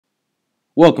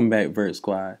Welcome back, Vert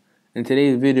Squad. In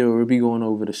today's video, we'll be going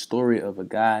over the story of a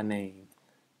guy named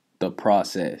The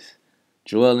Process,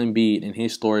 Joel Embiid, and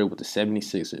his story with the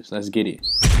 76ers. Let's get it.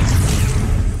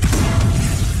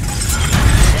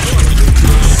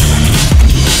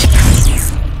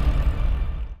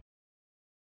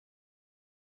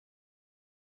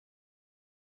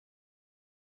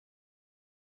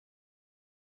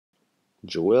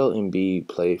 Joel Embiid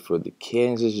played for the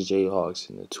Kansas Jayhawks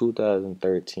in the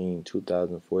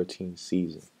 2013-2014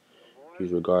 season. He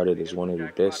was regarded as one of the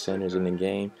best centers in the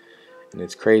game, and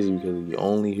it's crazy because he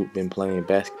only been playing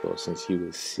basketball since he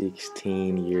was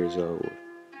 16 years old.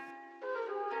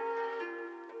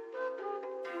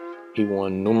 He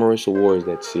won numerous awards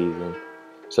that season,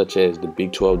 such as the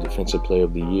Big 12 Defensive Player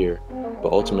of the Year,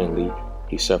 but ultimately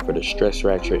he suffered a stress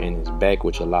fracture in his back,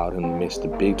 which allowed him to miss the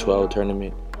Big 12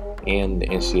 tournament and the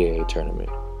NCAA tournament.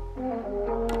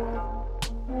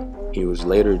 He was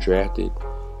later drafted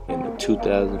in the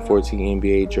 2014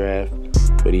 NBA draft,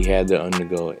 but he had to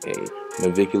undergo a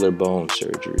navicular bone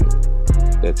surgery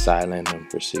that sidelined him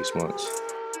for 6 months.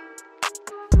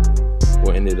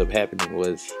 What ended up happening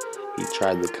was he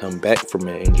tried to come back from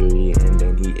an injury, and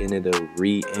then he ended up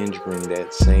re-injuring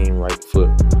that same right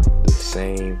foot, the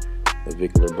same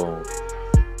navicular bone.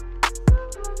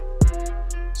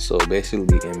 So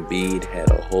basically, Embiid had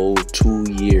a whole 2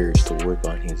 years to work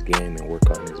on his game and work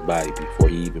on his body before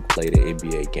he even played an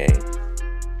NBA game.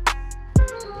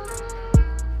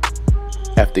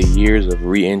 After years of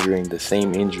re-injuring the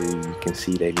same injury, you can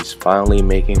see that he's finally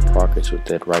making progress with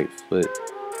that right foot,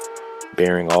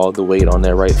 bearing all the weight on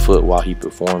that right foot while he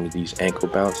performs these ankle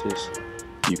bounces.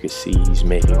 You can see he's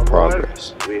making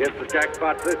progress. We hit the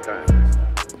jackpot this time.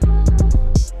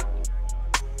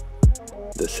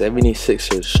 The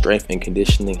 76ers strength and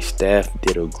conditioning staff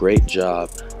did a great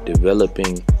job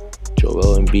developing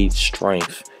Joel Embiid's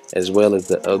strength as well as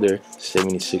the other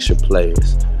 76er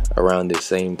players. Around the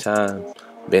same time,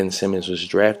 Ben Simmons was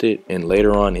drafted, and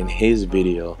later on in his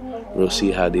video, we'll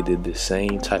see how they did the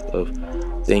same type of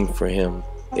thing for him.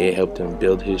 They helped him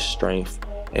build his strength,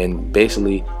 and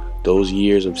basically those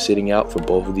years of sitting out for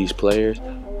both of these players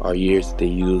are years that they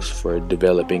use for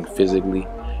developing physically.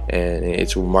 And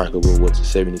it's remarkable what the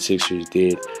 76ers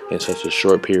did in such a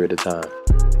short period of time.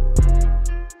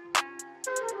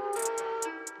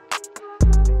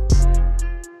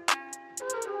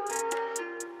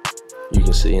 You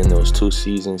can see in those 2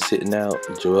 seasons sitting out,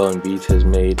 Joel Embiid has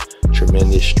made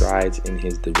tremendous strides in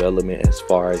his development as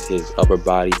far as his upper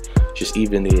body, just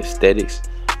even the aesthetics,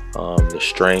 the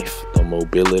strength, the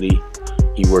mobility.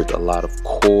 He worked a lot of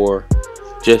core,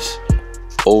 just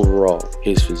overall,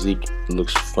 his physique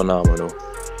looks phenomenal.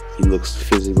 He looks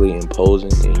physically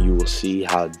imposing, and you will see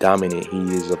how dominant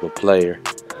he is of a player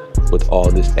with all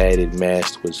this added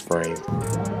mass to his frame.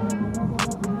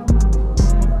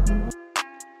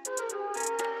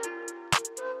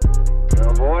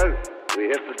 Well, boys, we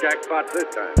hit the jackpot this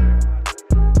time.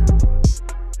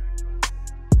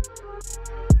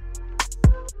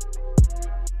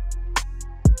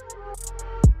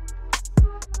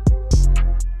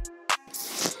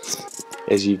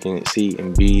 As you can see,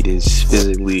 Embiid is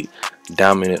physically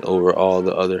dominant over all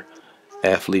the other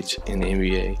athletes in the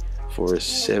NBA. For a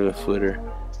 7-footer,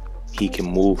 he can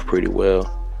move pretty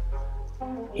well.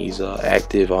 He's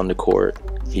active on the court.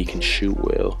 He can shoot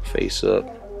well, face up.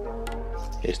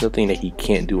 There's nothing that he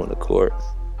can't do on the court.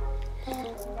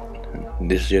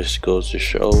 This just goes to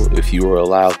show, if you were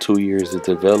allowed 2 years to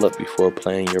develop before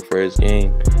playing your first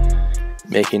game,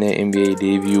 making an NBA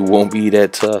debut won't be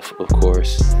that tough, of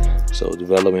course. So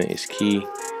development is key,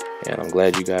 and I'm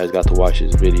glad you guys got to watch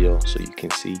this video so you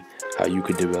can see how you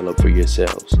can develop for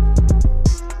yourselves.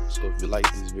 So if you like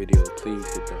this video, please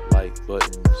hit that like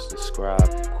button, subscribe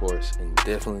of course, and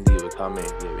definitely leave a comment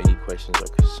if you have any questions or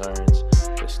concerns.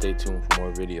 But stay tuned for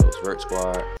more videos. Vert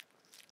Squad.